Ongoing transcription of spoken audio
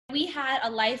We had a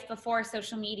life before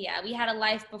social media. We had a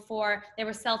life before there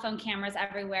were cell phone cameras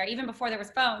everywhere, even before there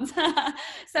was phones.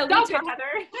 So Stop it,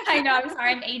 Heather. I know, I'm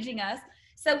sorry, I'm aging us.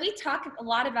 So we talk a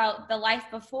lot about the life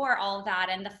before all of that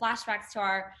and the flashbacks to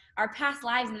our past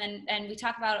lives. And we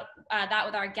talk about that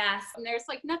with our guests. And there's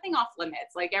like nothing off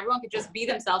limits. Like everyone could just be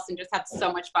themselves and just have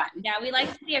so much fun. Yeah, we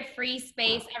like to be a free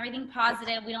space, everything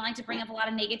positive. We don't like to bring up a lot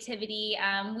of negativity.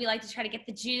 We like to try to get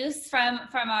the juice from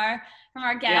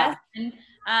our guests. Yeah.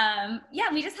 And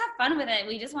yeah, we just have fun with it.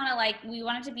 We just want to we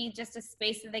want it to be just a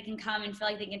space that they can come and feel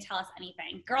like they can tell us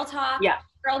anything. Girl talk,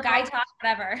 girl guy talk,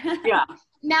 whatever. Yeah.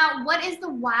 Now, what is the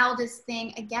wildest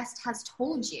thing a guest has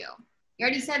told you? You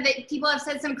already said that people have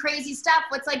said some crazy stuff.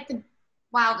 What's like the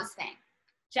wildest thing?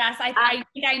 Jess, I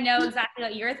think I know exactly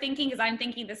what you're thinking because I'm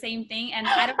thinking the same thing. And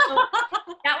I don't know,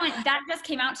 that just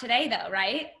came out today though,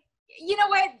 right? You know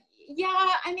what? Yeah,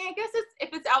 I mean, I guess if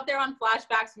it's out there on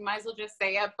Flashbacks, we might as well just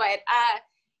say it. But,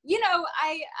 you know,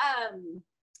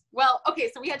 well,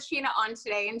 okay, so we had Sheena on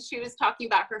today and she was talking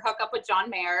about her hookup with John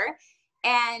Mayer.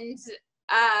 And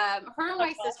her and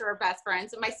my sister are best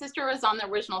friends. And my sister was on the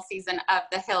original season of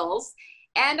The Hills.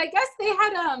 And I guess they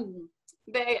had,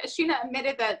 Sheena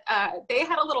admitted that they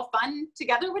had a little fun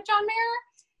together with John Mayer.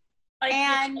 Like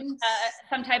and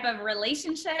some type of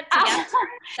relationship together.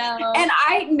 And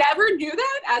I never knew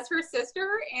that as her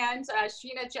sister. And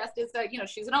Sheena just is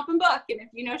she's an open book. And if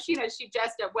you know Sheena, she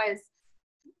just was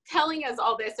telling us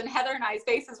all this. And Heather and I's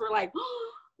faces were like,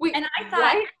 oh, wait. And I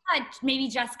thought maybe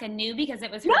Jessica knew because it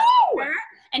was her sister.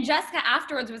 And Jessica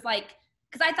afterwards was like,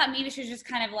 because I thought maybe she was just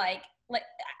kind of like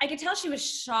I could tell she was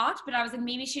shocked, but I was like,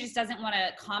 maybe she just doesn't want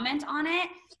to comment on it.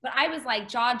 But I was like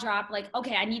jaw dropped, like,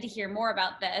 okay, I need to hear more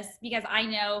about this because I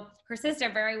know her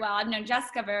sister very well. I've known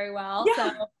Jessica very well.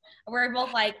 Yeah. So we're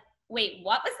both like, wait,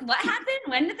 what happened?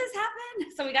 When did this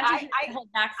happen? So we got to hear the whole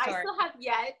backstory. I still have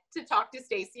yet to talk to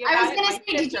Stacey about it. I was going to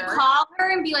say, did you call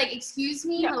her and be like, excuse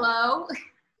me, hello?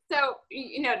 So,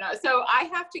 no. So I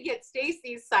have to get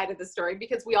Stacey's side of the story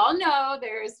because we all know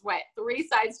there's 3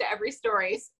 sides to every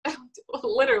story.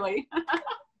 Literally.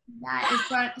 That is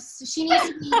fun. So she needs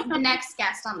to be the next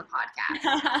guest on the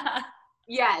podcast.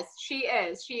 Yes, she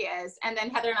is. And then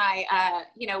Heather and I,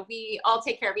 we all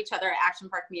take care of each other at Action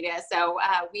Park Media. So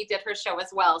we did her show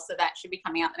as well. So that should be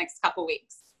coming out the next couple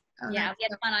weeks. Oh, yeah, we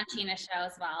had fun on Sheena's show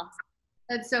as well.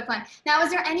 That's so fun. Now, is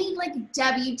there any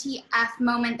WTF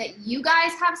moment that you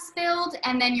guys have spilled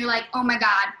and then you're like, oh my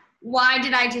God, why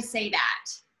did I just say that?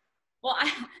 Well,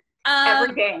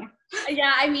 every day.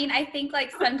 Yeah, I mean, I think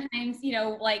sometimes,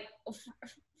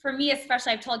 for me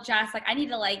especially, I've told Jess, I need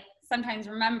to sometimes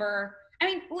remember. I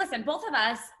mean, listen, both of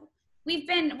us,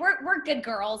 we're good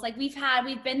girls. We've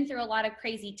been through a lot of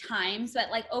crazy times, but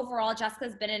overall,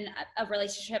 Jessica's been in a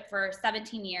relationship for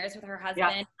 17 years with her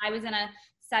husband. Yeah. I was in a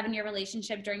 7-year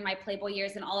relationship during my Playboy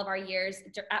years and all of our years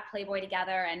at Playboy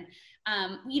together. And,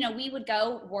 we would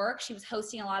go work. She was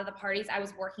hosting a lot of the parties. I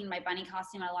was working my bunny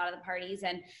costume at a lot of the parties.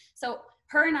 And so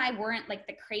her and I weren't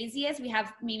the craziest. We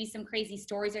have maybe some crazy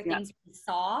stories or things we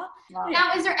saw. Wow.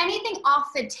 Now, is there anything off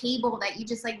the table that you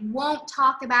just won't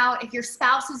talk about? If your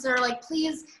spouses are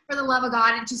please, for the love of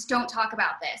God, just don't talk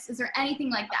about this. Is there anything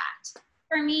like that?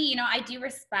 For me, I do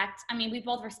respect, we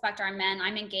both respect our men.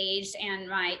 I'm engaged and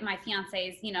my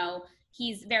fiancé is,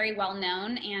 he's very well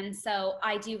known. And so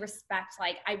I do respect,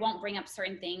 I won't bring up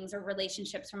certain things or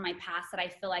relationships from my past that I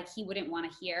feel like he wouldn't want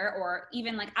to hear, or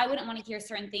even I wouldn't want to hear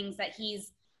certain things that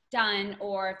he's done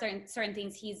or certain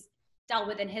things he's dealt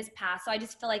with in his past. So I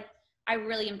just feel like I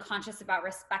really am conscious about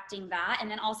respecting that. And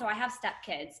then also I have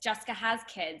stepkids. Jessica has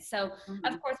kids. So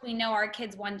of course we know our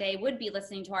kids one day would be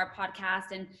listening to our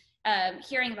podcast and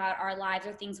hearing about our lives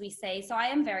or things we say. So I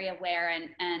am very aware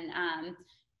and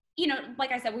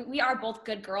like I said, we are both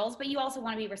good girls, but you also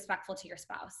want to be respectful to your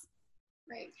spouse.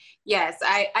 Right. Yes,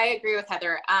 I agree with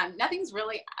Heather. Nothing's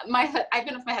really, I've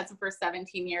been with my husband for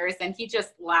 17 years and he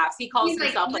just laughs. He calls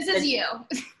himself this is you.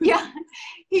 Yeah.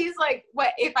 He's like, what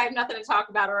if I have nothing to talk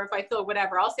about or if I feel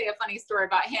whatever, I'll say a funny story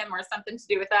about him or something to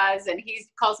do with us. And he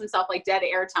calls himself dead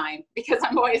air time because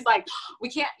I'm always we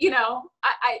can't,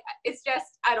 it's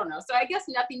just, I don't know. So I guess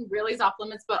nothing really is off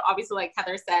limits, but obviously like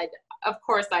Heather said, of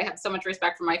course I have so much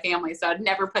respect for my family. So I'd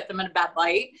never put them in a bad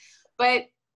light, but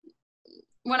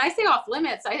when I say off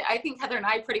limits, I think Heather and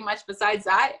I pretty much, besides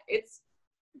that, it's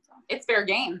fair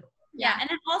game. Yeah. And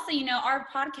then also, our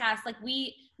podcast,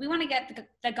 we want to get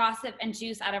the gossip and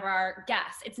juice out of our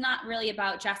guests. It's not really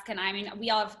about Jessica and I. We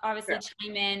all obviously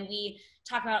chime in. We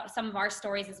talk about some of our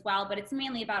stories as well, but it's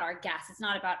mainly about our guests. It's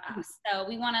not about us. So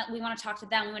we want to talk to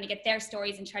them. We want to get their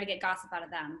stories and try to get gossip out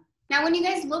of them. Now, when you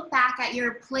guys look back at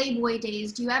your Playboy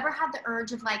days, do you ever have the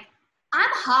urge of I'm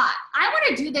hot. I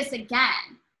want to do this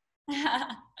again.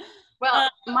 Well,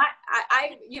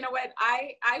 you know what?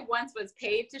 I once was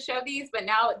paid to show these, but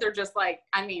now they're just like,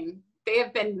 I mean, they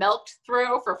have been milked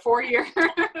through for 4 years. I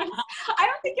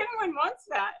don't think anyone wants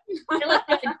that. They look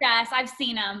good, Jess. I've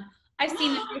seen them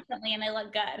recently, and they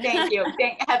look good. Thank you.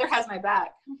 Heather has my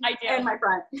back. I do. And my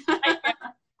front. I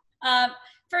do.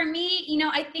 For me, you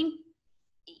know, I think,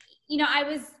 you know, I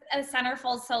was a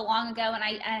centerfold so long ago, and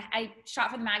I shot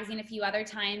for the magazine a few other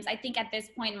times. I think at this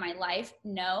point in my life,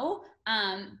 no.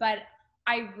 But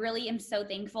I really am so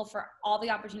thankful for all the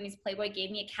opportunities Playboy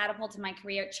gave me. It catapulted my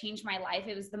career. It changed my life.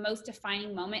 It was the most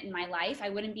defining moment in my life. I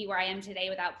wouldn't be where I am today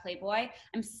without Playboy.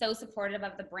 I'm so supportive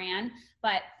of the brand.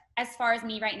 But as far as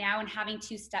me right now and having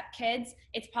 2 stepkids,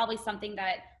 it's probably something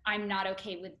that I'm not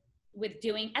okay with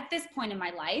doing at this point in my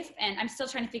life. And I'm still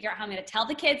trying to figure out how I'm going to tell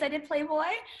the kids I did Playboy.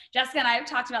 Jessica and I have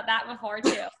talked about that before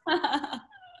too.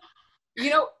 You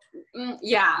know,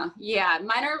 yeah.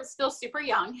 Mine are still super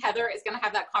young. Heather is going to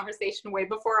have that conversation way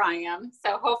before I am.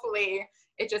 So hopefully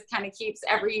it just kind of keeps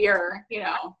every year, you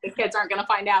know, the kids aren't going to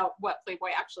find out what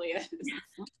Playboy actually is.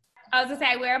 I was gonna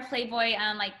say, I wear a Playboy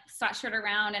like sweatshirt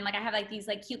around, and like I have like these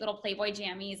like cute little Playboy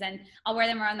jammies, and I'll wear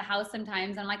them around the house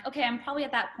sometimes. I'm like, okay, I'm probably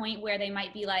at that point where they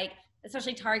might be like,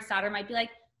 especially Tarek's daughter might be like,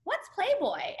 what's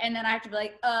Playboy? And then I have to be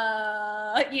like,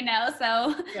 you know,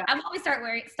 so yeah. I'll probably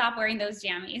stop wearing those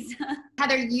jammies.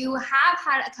 Heather, you have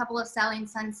had a couple of Selling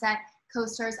Sunset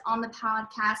co-stars on the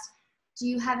podcast. Do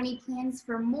you have any plans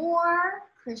for more?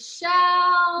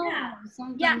 Chriselle?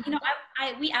 Yeah, you know,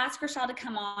 we asked Chriselle to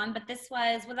come on, but this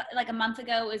was like a month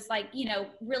ago. It was like, you know,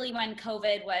 really when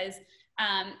COVID was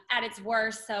at its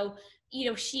worst. So, you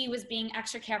know, she was being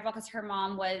extra careful because her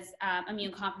mom was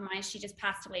immune compromised. She just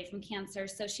passed away from cancer.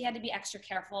 So she had to be extra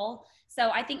careful.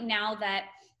 So I think now that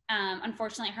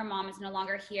unfortunately her mom is no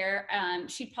longer here,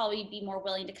 she'd probably be more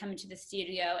willing to come into the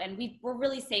studio. And we're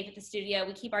really safe at the studio.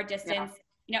 We keep our distance. Yeah.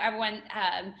 You know, everyone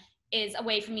is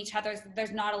away from each other.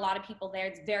 There's not a lot of people there.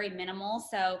 It's very minimal.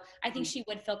 So I think she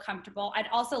would feel comfortable. I'd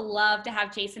also love to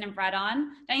have Jason and Brett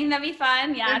on. Don't you think that'd be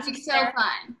fun? Yeah. That'd be so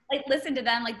fun. Like listen to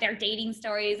them, like their dating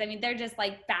stories. I mean, they're just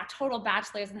like total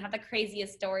bachelors and have the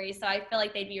craziest stories. So I feel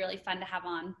like they'd be really fun to have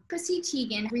on. Chrissy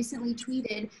Teigen recently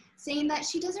tweeted saying that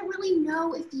she doesn't really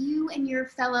know if you and your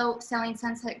fellow Selling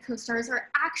Sunset co-stars are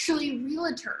actually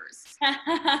realtors. So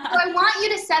I want you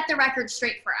to set the record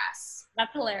straight for us.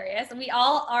 That's hilarious. We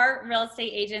all are real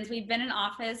estate agents. We've been in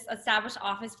established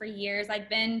office for years. I've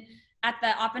been at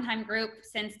the Oppenheim Group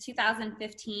since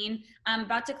 2015. I'm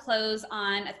about to close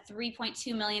on a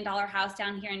 $3.2 million house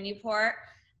down here in Newport.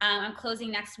 I'm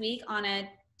closing next week on a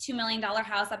 $2 million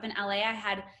house up in LA. I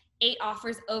had 8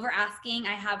 offers over asking.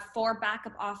 I have 4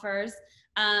 backup offers.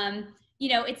 You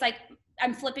know, it's like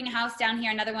I'm flipping a house down here,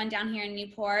 another one down here in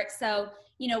Newport. So,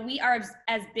 you know, we are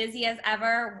as busy as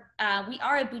ever. We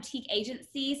are a boutique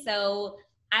agency, so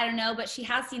I don't know, but she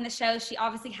has seen the show. She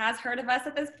obviously has heard of us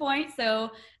at this point. So,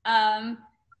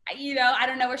 you know, I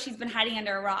don't know where she's been hiding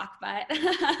under a rock, but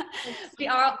we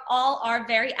all are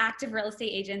very active real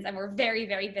estate agents, and we're very,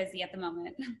 very busy at the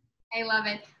moment. I love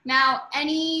it. Now,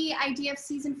 any idea of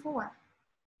season 4?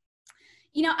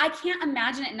 You know, I can't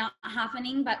imagine it not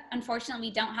happening, but unfortunately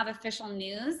we don't have official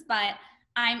news, but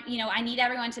I need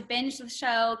everyone to binge the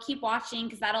show, keep watching,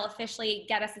 because that'll officially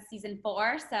get us to season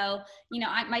 4. So, you know,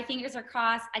 my fingers are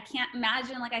crossed. I can't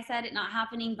imagine, like I said, it not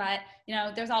happening, but, you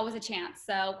know, there's always a chance.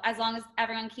 So as long as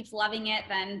everyone keeps loving it,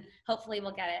 then hopefully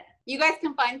we'll get it. You guys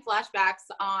can find Flashbacks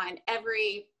on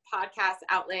every podcast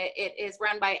outlet. It is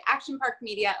run by ACTIONPARK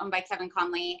MEDIA, owned by Kevin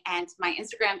Conley, and my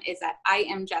Instagram is at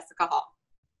 @IamJessicaHall.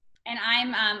 And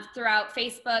I'm throughout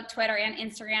Facebook, Twitter, and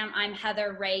Instagram, I'm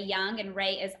Heather Rae Young, and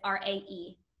Rae is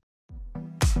RAE.